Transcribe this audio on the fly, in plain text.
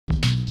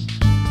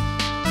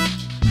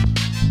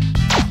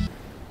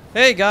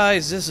Hey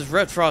guys, this is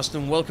RaedFrost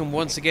and welcome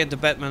once again to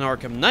Batman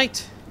Arkham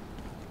Knight.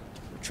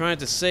 We're trying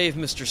to save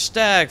Mr.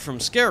 Stagg from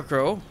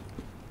Scarecrow.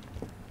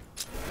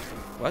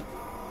 What?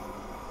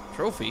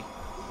 Trophy?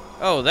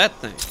 Oh, that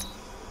thing.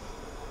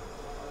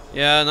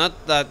 Yeah,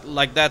 not that,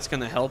 like that's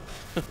gonna help.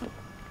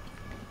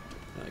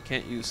 I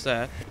can't use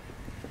that.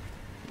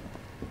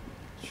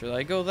 Should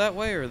I go that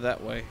way or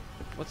that way?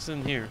 What's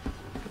in here?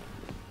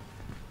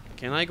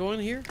 Can I go in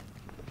here?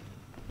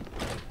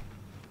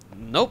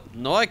 Nope,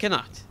 no I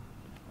cannot.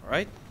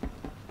 Alright,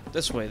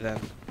 this way then.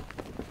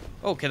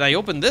 Oh, can I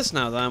open this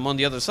now that I'm on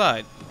the other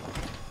side?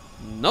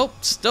 Nope,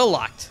 still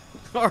locked.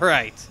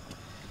 Alright.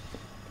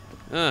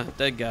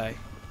 Dead guy.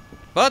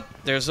 But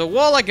there's a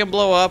wall I can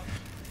blow up.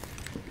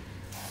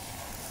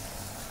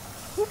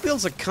 Who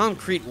builds a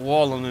concrete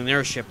wall on an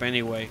airship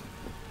anyway?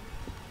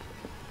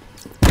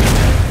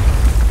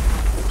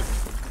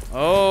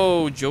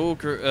 Oh,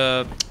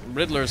 Joker,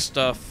 Riddler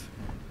stuff.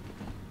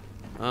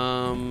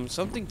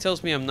 Something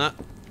tells me I'm not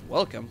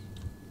welcome.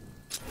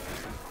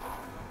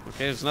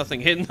 Okay, there's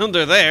nothing hidden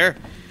under there.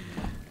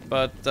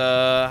 But,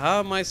 how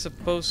am I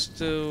supposed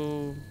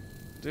to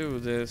do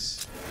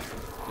this?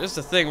 There's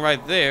the thing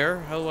right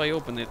there. How do I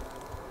open it?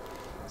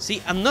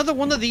 See, another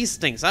one of these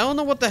things. I don't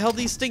know what the hell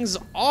these things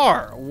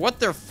are. What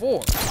they're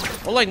for.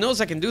 All I know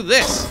is I can do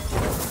this.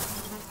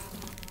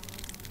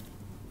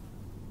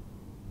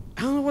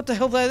 I don't know what the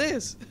hell that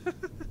is.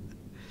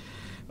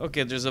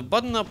 Okay, there's a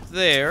button up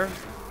there.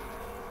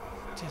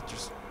 Yeah,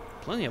 there's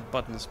plenty of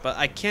buttons, but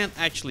I can't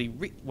actually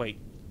wait.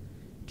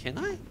 Can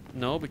I?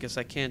 No, because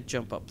I can't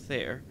jump up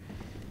there.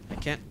 I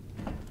can't...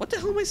 What the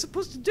hell am I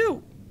supposed to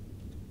do?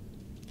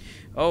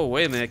 Oh,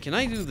 wait a minute. Can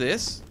I do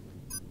this?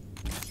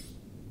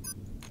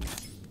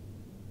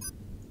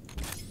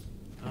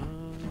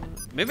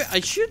 Maybe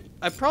I should...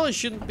 I probably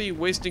shouldn't be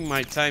wasting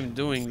my time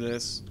doing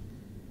this.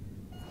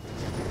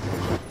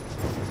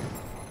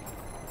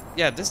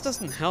 Yeah, this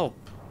doesn't help.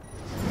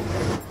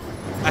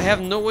 I have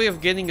no way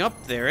of getting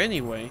up there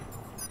anyway.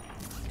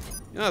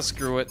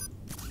 Screw it.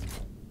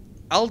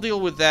 I'll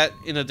deal with that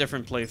in a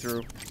different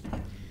playthrough.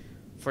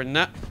 For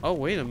now... Oh,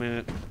 wait a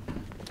minute.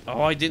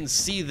 Oh, I didn't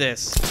see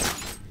this.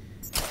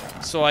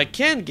 So I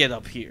can get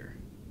up here.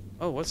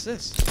 Oh, what's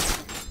this?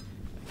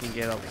 I can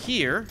get up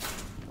here.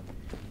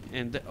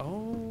 And...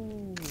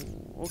 Oh,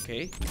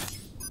 okay.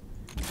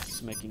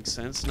 It's making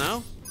sense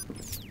now.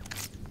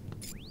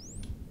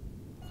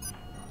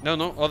 No,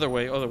 no, other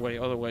way, other way,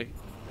 other way.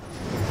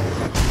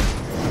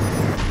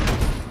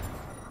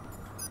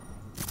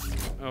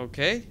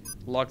 Okay,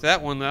 lock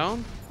that one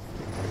down.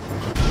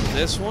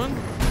 This one.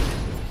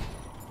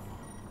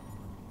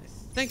 I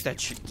think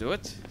that should do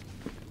it.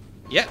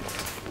 Yep.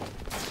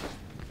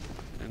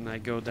 And I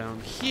go down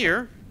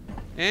here.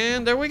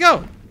 And there we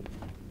go.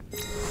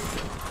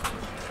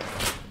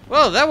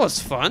 Well, that was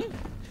fun.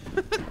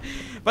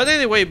 But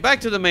anyway, back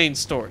to the main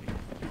story.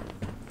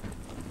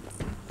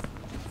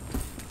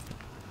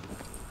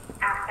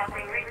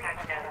 Accessing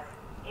research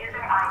node.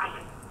 User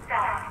ID,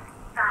 Stagg,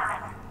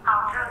 Simon,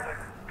 October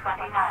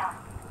 29.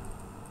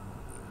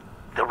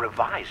 The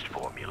revised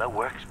formula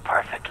works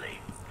perfectly.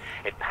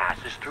 It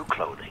passes through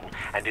clothing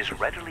and is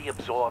readily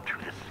absorbed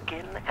through the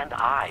skin and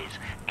eyes.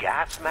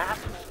 Gas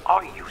masks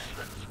are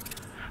useless.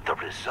 The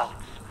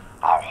results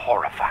are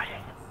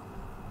horrifying.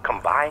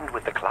 Combined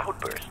with the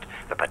Cloudburst,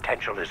 the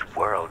potential is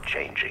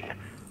world-changing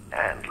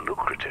and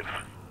lucrative.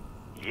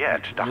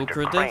 Yet,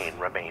 Dr. Crane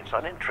remains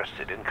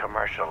uninterested in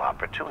commercial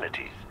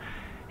opportunities.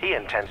 He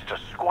intends to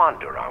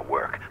squander our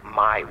work,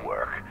 my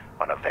work,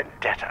 on a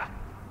vendetta.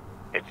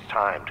 It's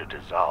time to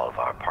dissolve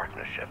our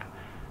partnership.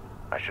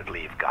 I should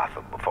leave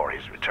Gotham before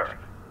his return.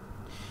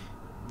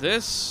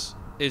 This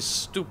is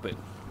stupid.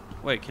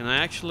 Wait, can I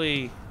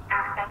actually...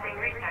 Accessing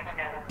research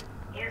node.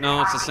 User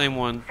No, it's the ID, same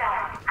one.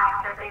 Stagg,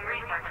 accessing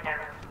research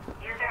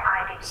node. User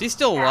ID. Is he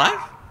still alive?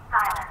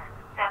 Simon,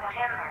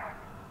 September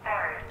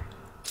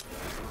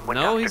 3rd. When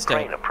No, Dr. he's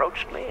Crane dead.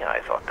 approached me,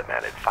 I thought the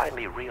man had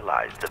finally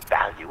realized the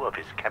value of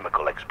his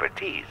chemical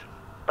expertise.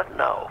 But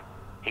no,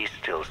 he's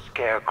still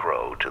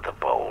Scarecrow to the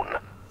bone.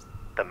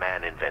 The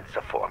man invents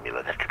a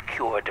formula that could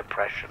cure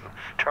depression,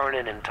 turn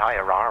an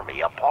entire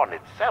army upon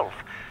itself,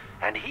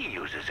 and he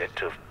uses it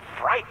to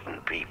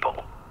frighten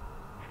people.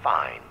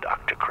 Fine,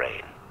 Dr.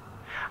 Crane.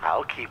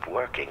 I'll keep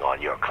working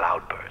on your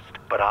Cloudburst,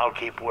 but I'll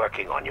keep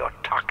working on your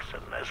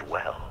toxin as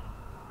well.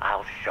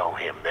 I'll show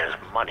him there's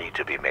money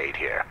to be made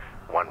here,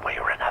 one way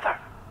or another.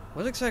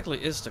 What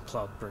exactly is the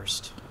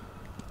Cloudburst?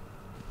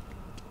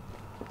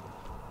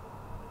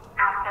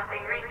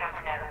 Accessing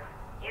research node.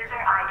 User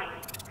ID,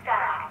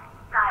 Stagg,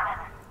 Simon,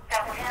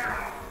 September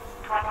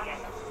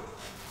 20th.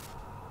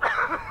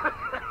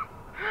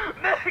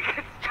 Make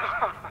it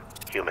stop!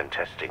 Human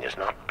testing has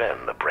not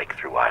been the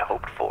breakthrough I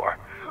hoped for.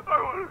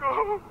 I want to go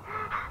home.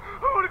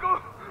 I want to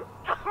go.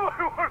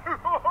 I want to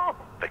go home.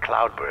 The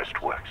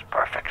Cloudburst works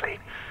perfectly,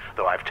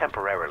 though I've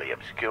temporarily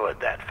obscured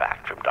that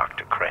fact from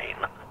Dr. Crane.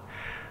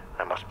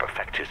 I must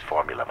perfect his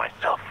formula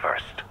myself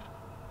first.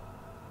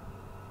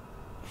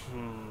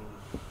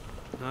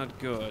 Not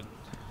good.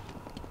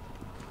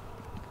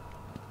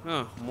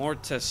 Oh, more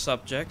test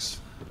subjects.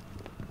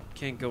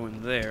 can't go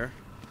in there.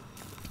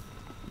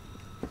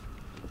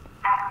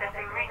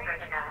 Accessing research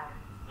node.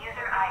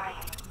 User ID.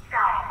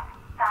 Stagg.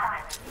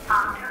 7.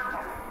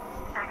 October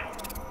 2nd.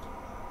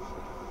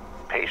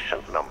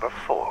 Patient number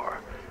 4,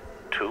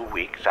 2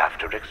 weeks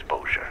after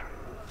exposure.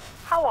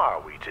 How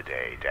are we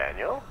today,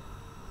 Daniel?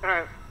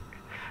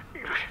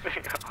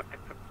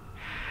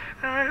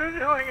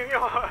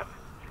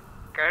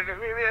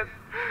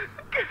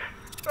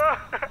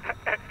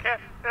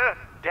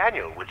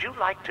 Daniel, would you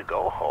like to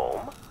go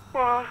home?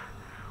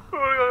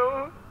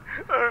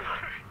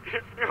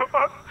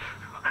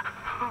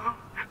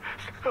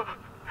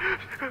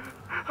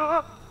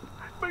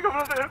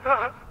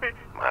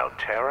 Mild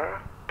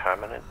terror,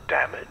 permanent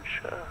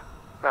damage.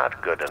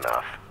 Not good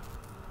enough.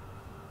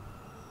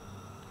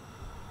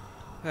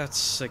 That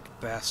sick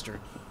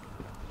bastard.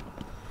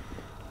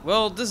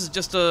 Well, this is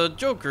just a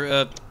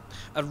Joker,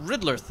 a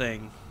Riddler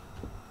thing.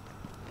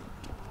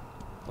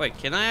 Wait,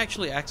 can I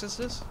actually access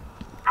this?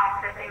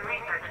 Accessing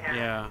research node.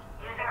 Yeah.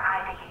 User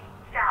ID.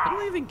 Stagg. How do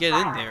I even get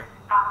in there?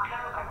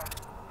 October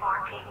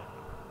 14th.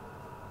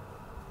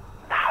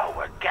 Now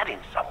we're getting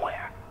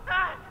somewhere.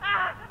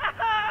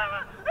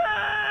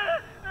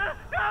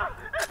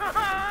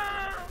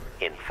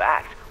 In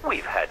fact,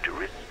 we've had to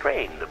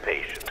restrain the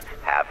patient,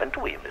 haven't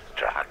we,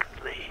 Mr.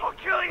 Huxley? I'll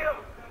kill you!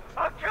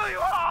 I'll kill you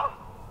all!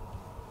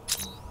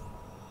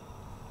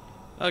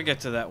 I'll get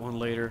to that one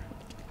later.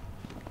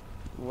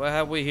 What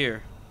have we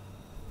here?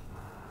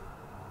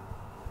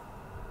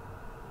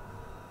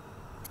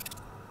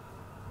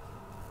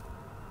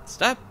 Is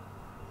that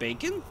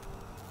bacon?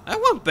 I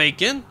want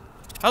bacon!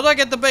 How do I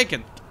get the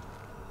bacon?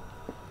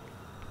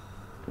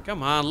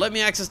 Come on, let me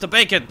access the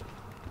bacon!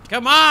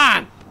 Come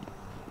on!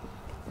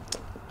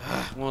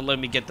 Won't let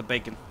me get the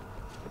bacon.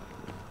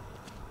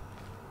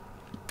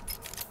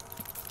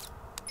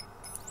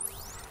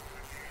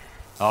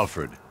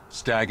 Alfred,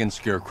 Stagg and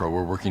Scarecrow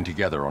were working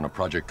together on a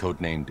project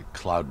codenamed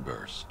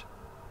Cloudburst.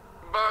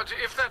 But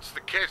if that's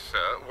the case,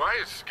 sir, why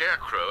is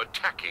Scarecrow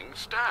attacking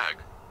Stagg?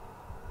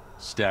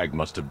 Stagg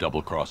must have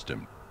double-crossed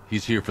him.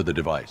 He's here for the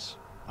device.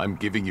 I'm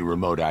giving you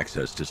remote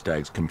access to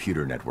Stagg's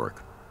computer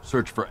network.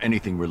 Search for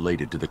anything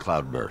related to the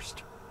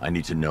Cloudburst. I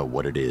need to know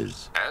what it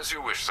is. As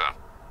you wish, sir.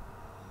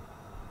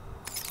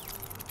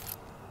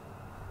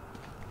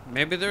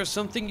 Maybe there's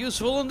something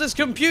useful on this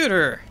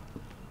computer.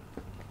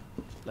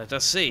 Let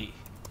us see.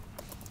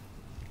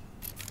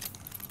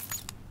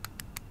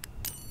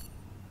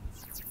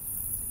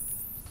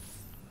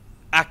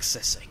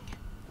 Accessing.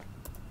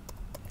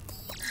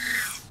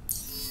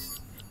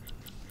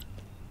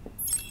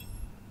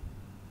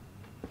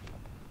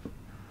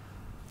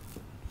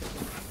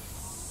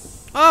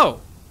 Oh!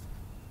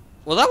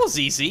 Well, that was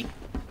easy.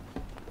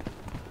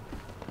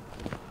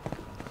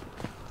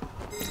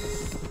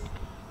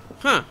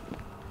 Huh.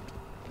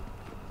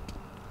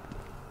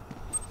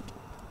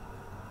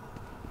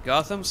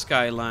 Gotham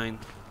skyline.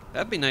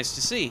 That'd be nice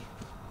to see.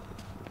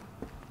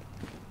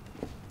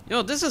 You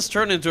know, this has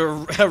turned into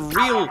a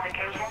real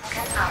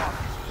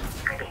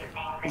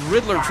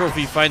Riddler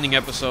trophy finding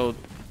episode.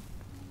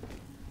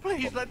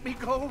 Please let me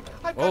go.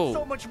 I've Whoa, got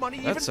so much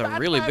money. that's even a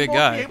really Batman big won't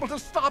guy. Be able to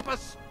stop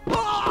us.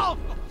 Oh!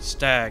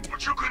 Stagg.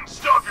 But you couldn't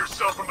stop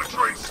yourself from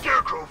betraying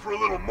Scarecrow for a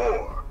little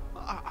more.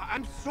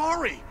 I'm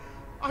sorry.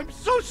 I'm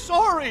so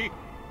sorry.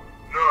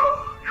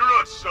 No, you're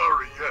not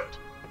sorry yet.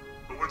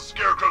 But when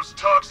Scarecrow's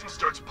toxin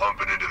starts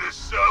pumping into this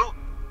cell,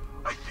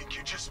 I think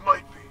you just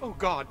might be. Oh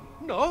God,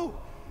 no.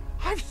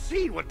 I've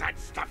seen what that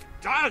stuff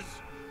does.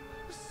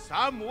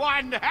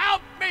 Someone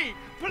help me,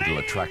 please. It'll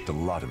attract a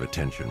lot of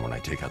attention when I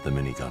take out the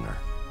minigunner.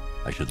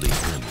 I should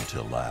leave him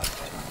until last.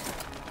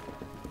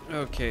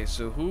 Okay,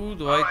 so who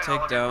do I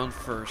take down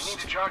first? We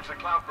need to charge the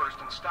Cloudburst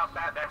and stop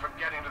Batman from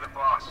getting to the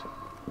boss.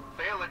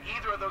 Fail at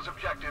either of those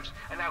objectives,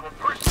 and I will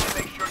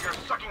personally make sure you're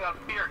sucking on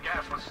fear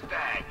gas with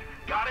Stagg.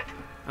 Got it?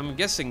 I'm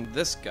guessing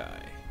this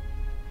guy.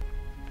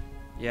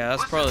 Yeah,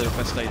 that's probably the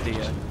best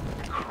idea.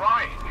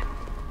 Crying.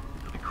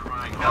 You'll be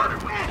crying harder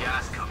when the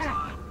gas comes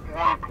on.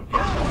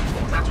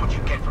 Yeah, that's what you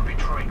get for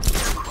betraying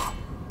Scarecrow.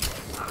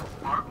 Not a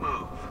smart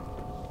move.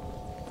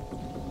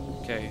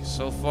 Okay,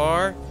 so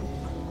far,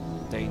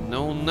 they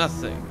know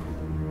nothing.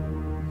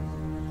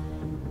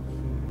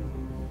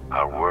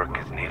 Our work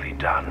is nearly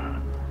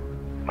done.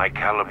 My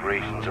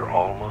calibrations are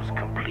almost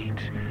complete,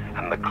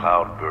 and the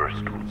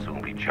Cloudburst will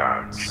soon be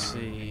charged. Let's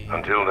see.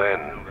 Until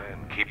then,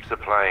 keep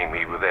supplying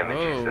me with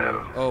energy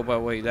cells. Oh,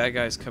 but wait, that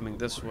guy's coming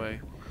this way,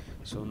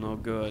 so no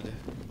good.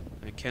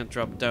 I can't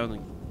drop down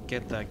and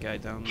get that guy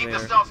down Keep there.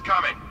 the cells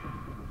coming.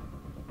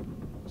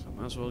 So I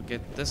might as well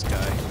get this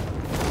guy.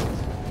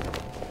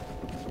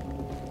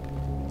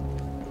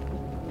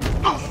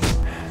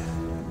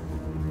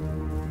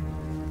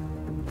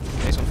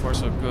 Okay, so far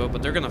so good,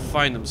 but they're gonna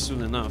find him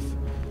soon enough.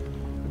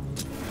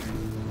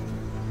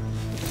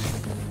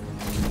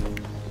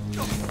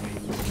 No,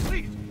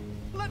 please,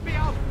 let me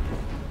out.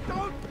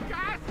 Don't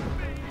gas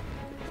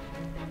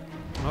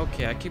me.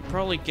 Okay, I could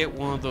probably get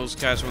one of those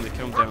guys when they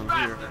come down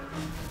here.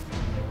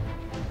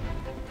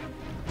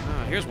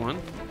 Ah, here's one.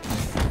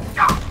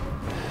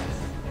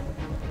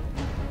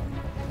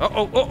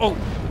 Oh.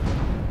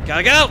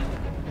 Gotta get out.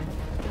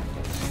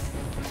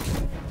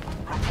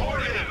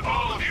 Report in,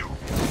 all of you.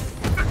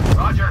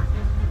 Roger.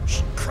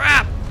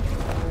 Crap.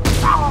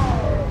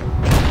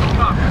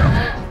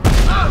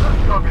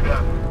 Copy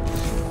that.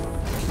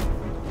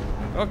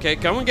 Okay,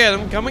 come and get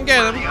him. Come and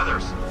get The him.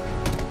 others.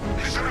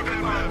 They should have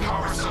been by the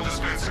power cell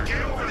dispenser.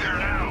 Get over there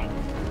now.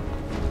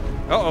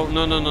 Uh-oh,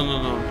 no.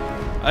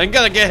 I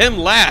gotta get him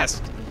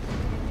last.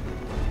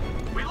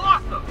 We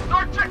lost them.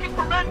 Start checking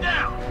for men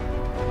down.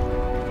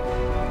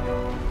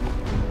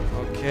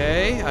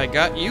 Okay, I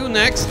got you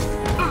next.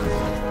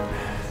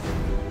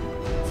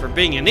 For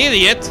being an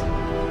idiot.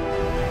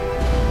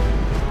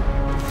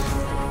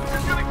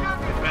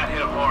 That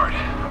hit him hard.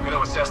 I'm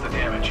gonna assess the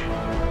damage.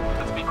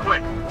 Let's be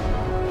quick.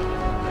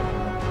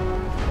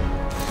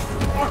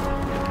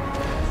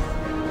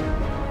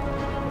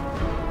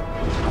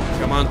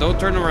 Come on, don't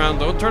turn around.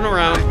 Don't turn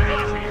around.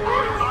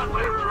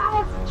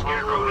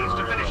 Scarecrow needs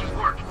to finish his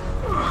work.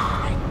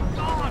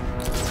 God!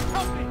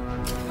 Help me!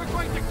 They're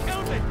going to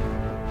kill me!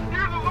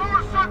 Near the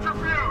lower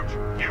centrifuge.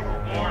 You were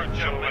warned,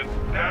 gentlemen.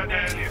 That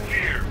man is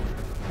here.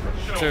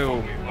 Show Two.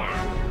 what we've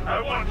learned. I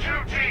want 2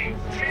 teams.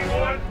 Team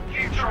 1,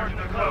 keep charging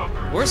the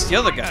Cloudburst. Where's the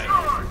other guy?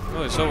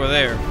 Oh, it's over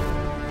there.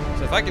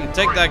 So if I can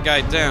take that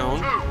guy down.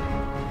 2,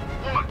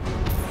 1,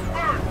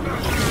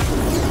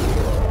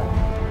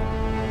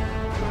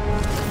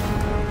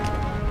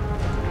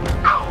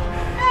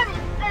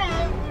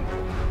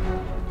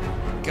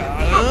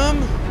 Got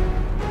him.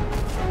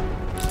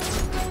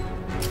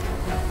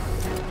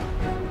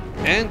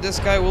 And this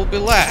guy will be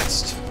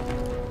last.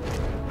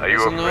 Are you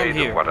Doesn't know I'm afraid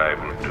here. of what I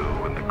will do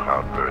when the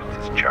Cloudburst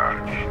is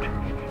charged?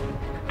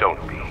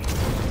 Don't be.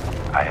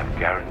 I have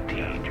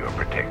guaranteed your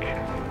protection.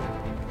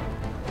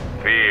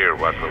 Fear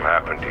what will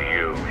happen to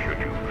you should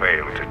you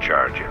fail to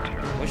charge it.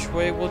 Which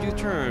way will you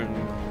turn?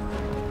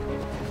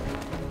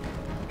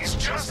 He's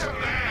just a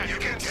man. You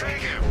can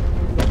take him.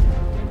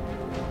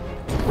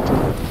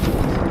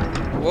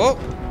 Whoa.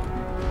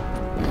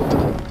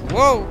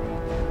 Whoa.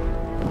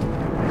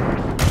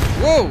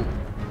 Whoa.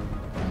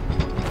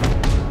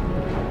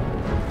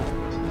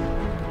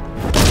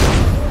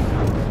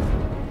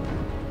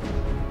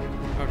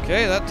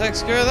 Okay, that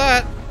takes care of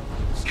that.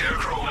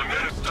 Scarecrow and men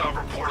have stopped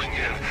reporting in,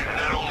 and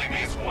that only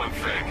means one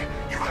thing.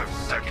 You have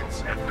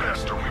seconds at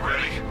best. Are we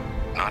ready?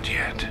 Not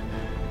yet.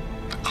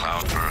 The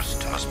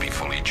Cloudburst must be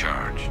fully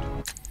charged.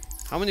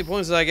 How many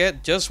points did I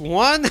get? Just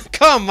one?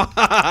 Come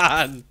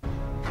on!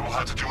 Then we'll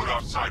have to do it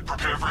outside.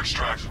 Prepare for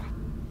extraction.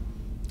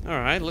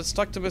 Alright, let's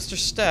talk to Mr.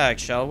 Stagg,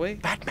 shall we?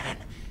 Batman,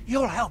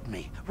 you'll help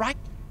me, right?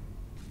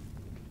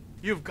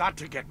 You've got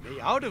to get me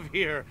out of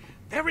here.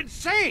 They're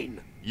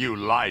insane. You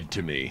lied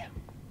to me.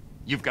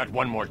 You've got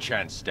one more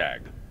chance,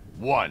 Stagg.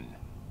 One.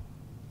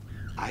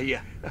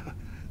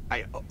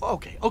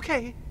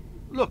 Okay.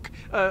 Look,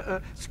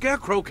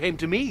 Scarecrow came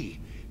to me.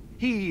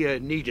 He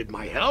needed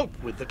my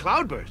help with the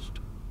Cloudburst.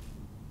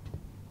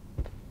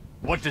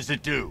 What does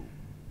it do?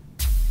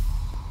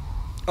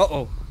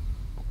 Uh-oh.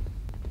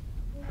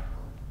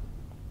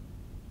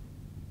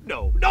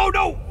 No!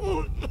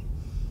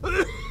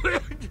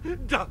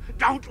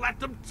 Don't let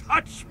them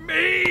touch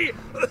me!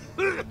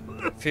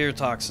 Fear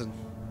toxin.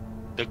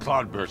 The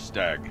Cloudburst,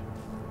 Stagg.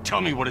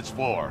 Tell me what it's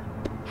for.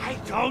 I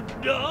don't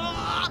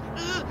know!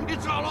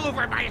 It's all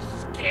over my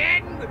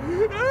skin!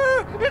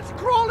 It's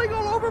crawling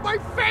all over my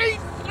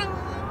face!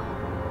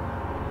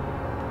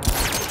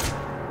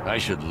 I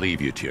should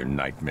leave you to your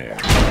nightmare.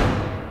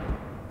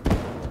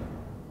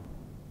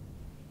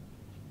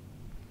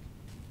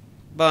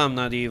 But I'm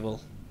not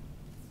evil.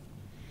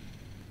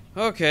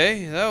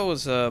 Okay, that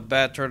was a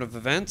bad turn of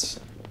events.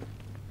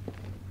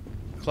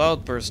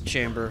 Cloudburst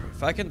chamber.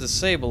 If I can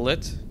disable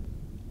it.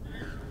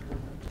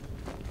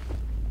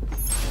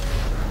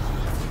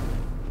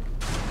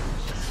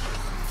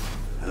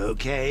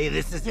 Okay,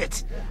 this is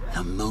it.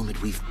 The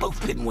moment we've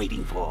both been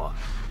waiting for.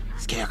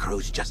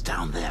 Scarecrow's just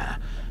down there.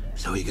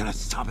 So are you gonna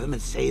stop him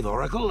and save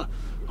Oracle?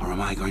 Or am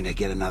I going to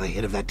get another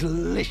hit of that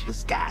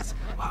delicious gas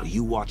while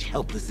you watch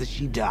helpless as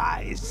she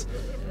dies?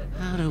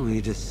 How do we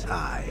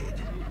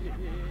decide?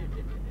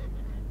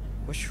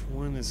 Which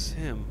one is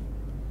him?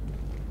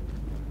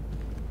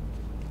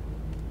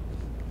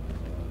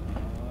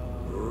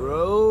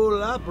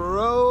 Roll up,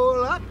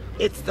 roll up.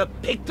 It's the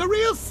Pick the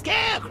Real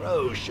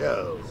Scarecrow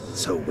show.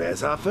 So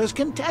where's our first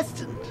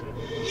contestant?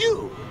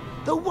 You,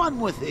 the one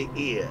with the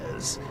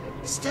ears.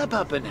 Step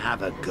up and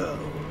have a go.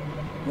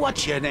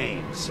 What's your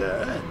name,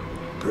 sir?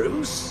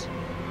 Bruce?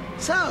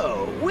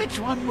 So, which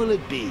one will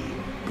it be,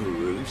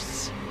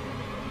 Bruce?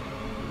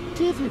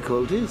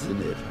 Difficult,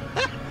 isn't it?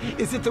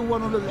 Is it the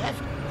one on the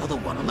left or the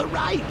one on the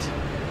right?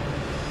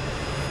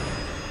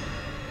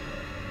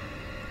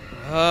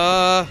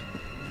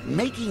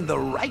 Making the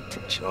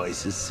right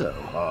choice is so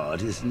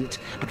hard, isn't it?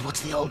 But what's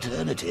the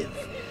alternative?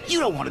 You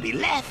don't want to be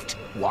left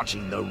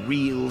watching the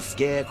real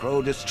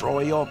Scarecrow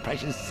destroy your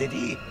precious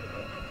city.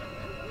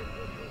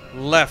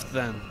 Left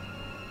then.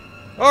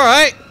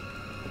 Alright.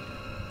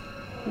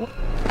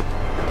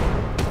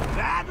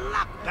 Bad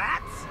luck,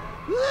 Bats!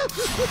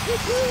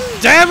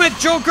 Damn it,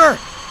 Joker!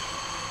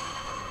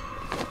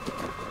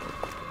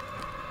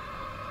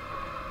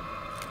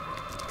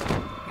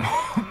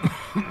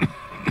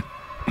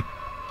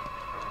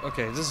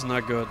 Okay, this is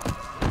not good.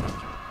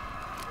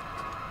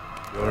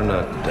 You're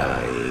not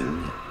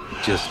dying.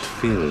 It just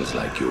feels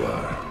like you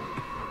are.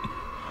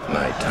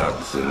 My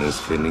toxin is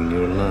filling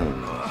your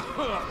lungs,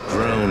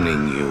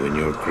 drowning you in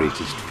your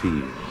greatest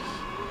fears.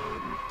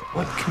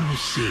 What can you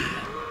see?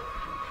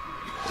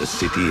 A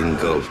city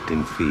engulfed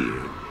in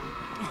fear.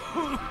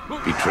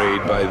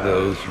 Betrayed by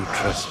those you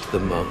trust the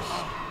most.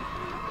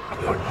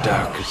 Your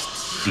darkest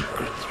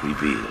secrets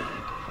revealed.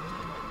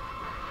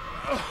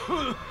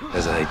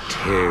 As I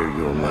tear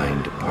your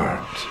mind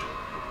apart,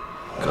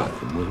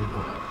 Gotham will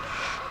watch.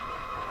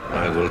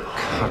 I will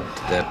cut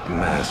that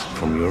mask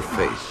from your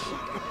face,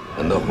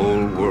 and the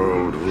whole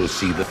world will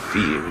see the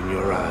fear in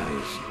your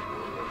eyes.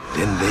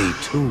 Then they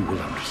too will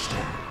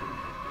understand.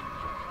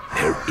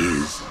 There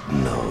is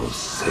no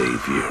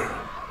savior,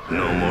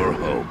 no more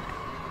hope,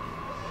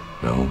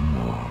 no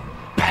more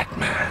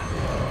Batman.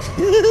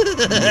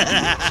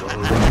 It's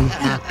already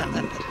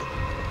happened.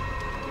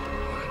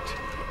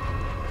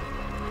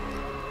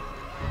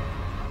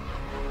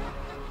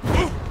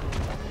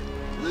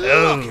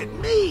 Look at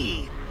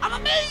me! I'm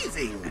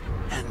amazing!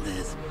 And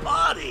this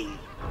body!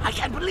 I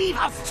can't believe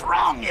how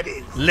strong it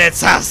is!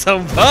 Let's have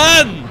some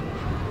fun!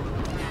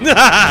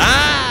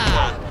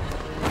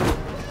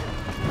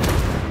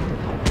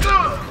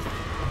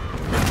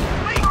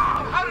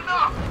 Had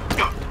enough!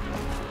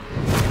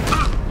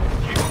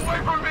 Keep away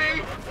from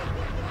me!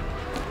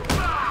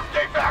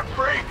 Stay back,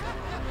 freak!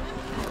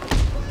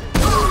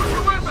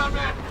 You win,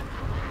 Batman!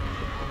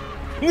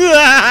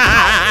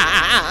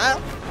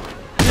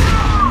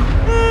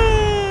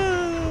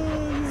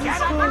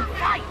 Get up and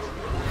fight!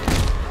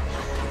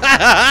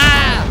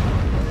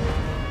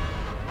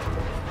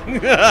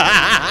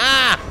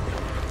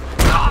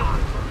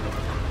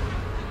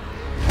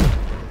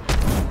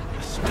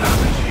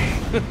 Astonishing.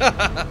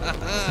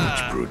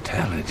 Such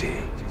brutality.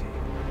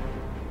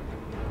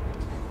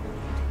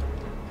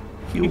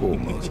 You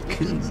almost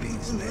killed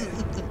these men.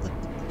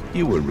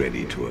 You were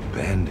ready to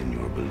abandon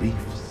your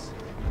beliefs,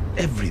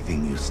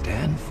 everything you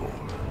stand for.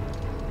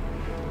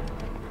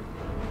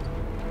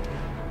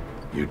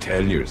 You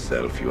tell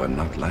yourself you are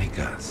not like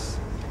us.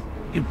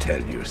 You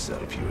tell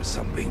yourself you are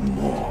something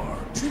more,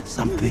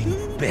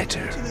 something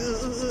better.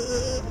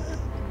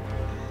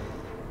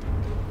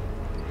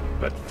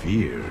 But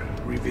fear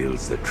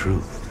reveals the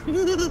truth,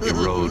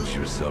 erodes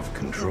your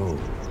self-control.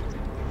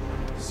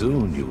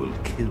 Soon you will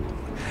kill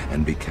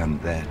and become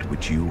that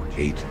which you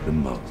hate the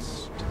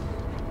most.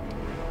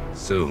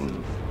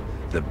 Soon,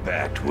 the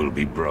bat will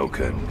be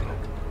broken.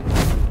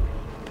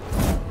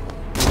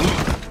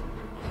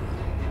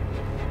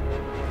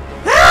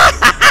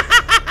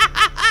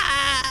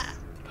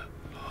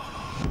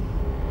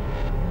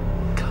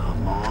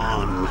 Come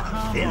on,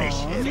 finish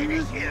him.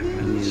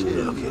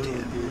 Look at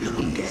him.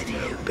 Look at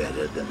him.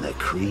 Better than the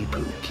creep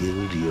who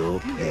killed your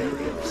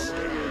parents.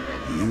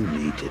 You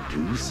need to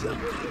do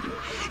something.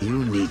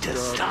 You need to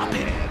stop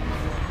him.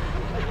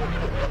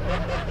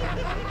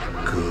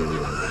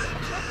 Good.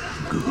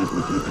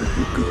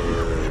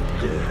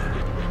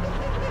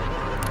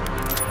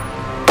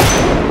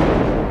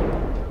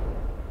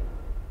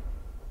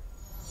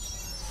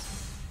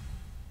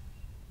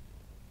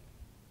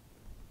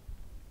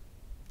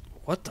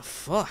 What the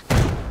fuck?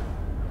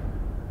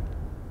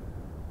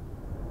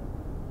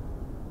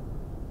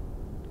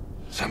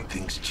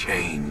 Something's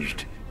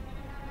changed.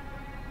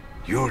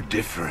 You're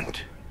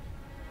different.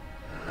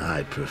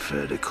 I'd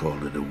prefer to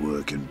call it a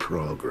work in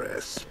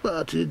progress,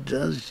 but it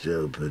does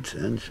show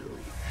potential.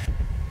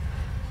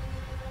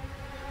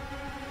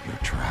 You're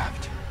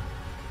trapped.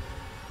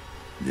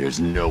 There's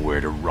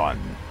nowhere to run.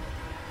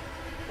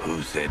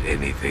 Who said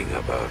anything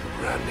about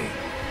running?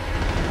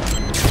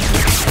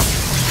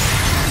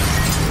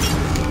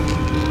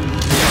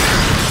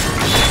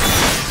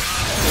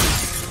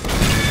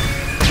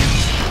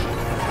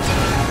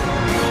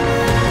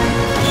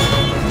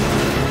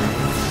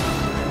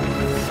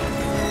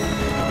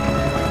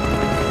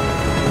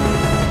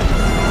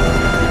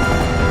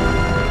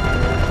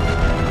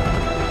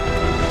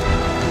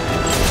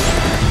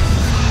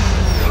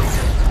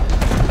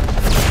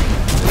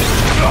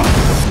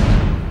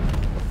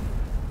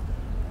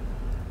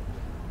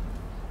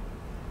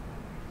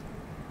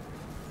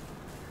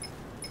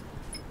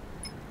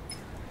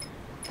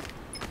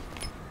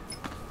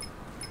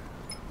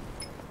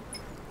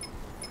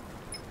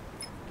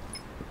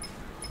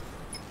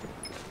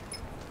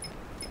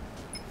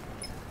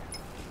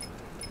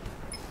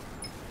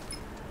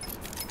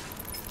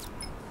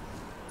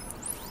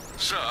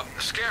 Sir,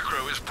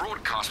 Scarecrow is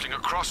broadcasting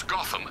across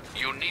Gotham.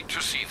 You need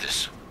to see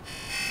this.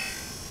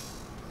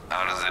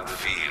 How does it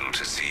feel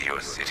to see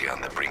your city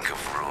on the brink of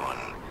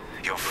ruin?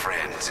 Your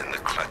friends in the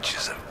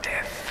clutches of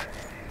death?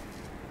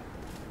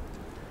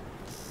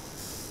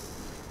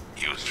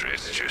 You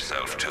stretched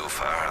yourself too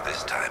far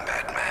this time,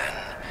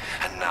 Batman.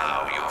 And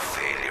now your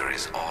failure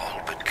is all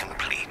but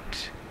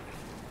complete.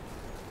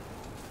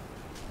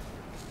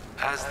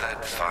 As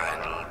that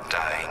final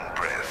dying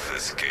breath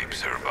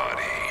escapes her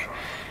body,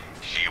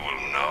 she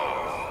will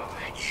know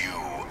you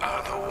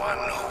are the one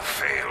who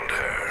failed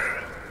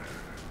her.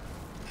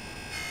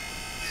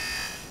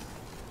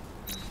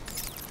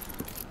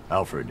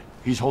 Alfred,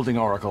 he's holding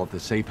Oracle at the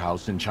safe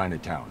house in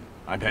Chinatown.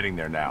 I'm heading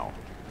there now.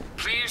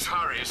 Please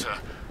hurry, sir.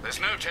 There's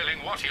no telling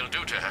what he'll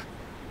do to her.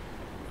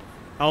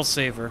 I'll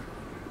save her.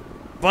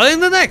 But in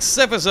the next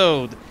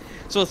episode!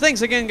 So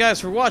thanks again,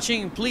 guys, for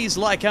watching. Please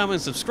like,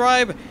 comment,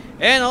 subscribe,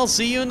 and I'll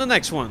see you in the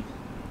next one.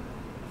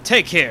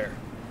 Take care.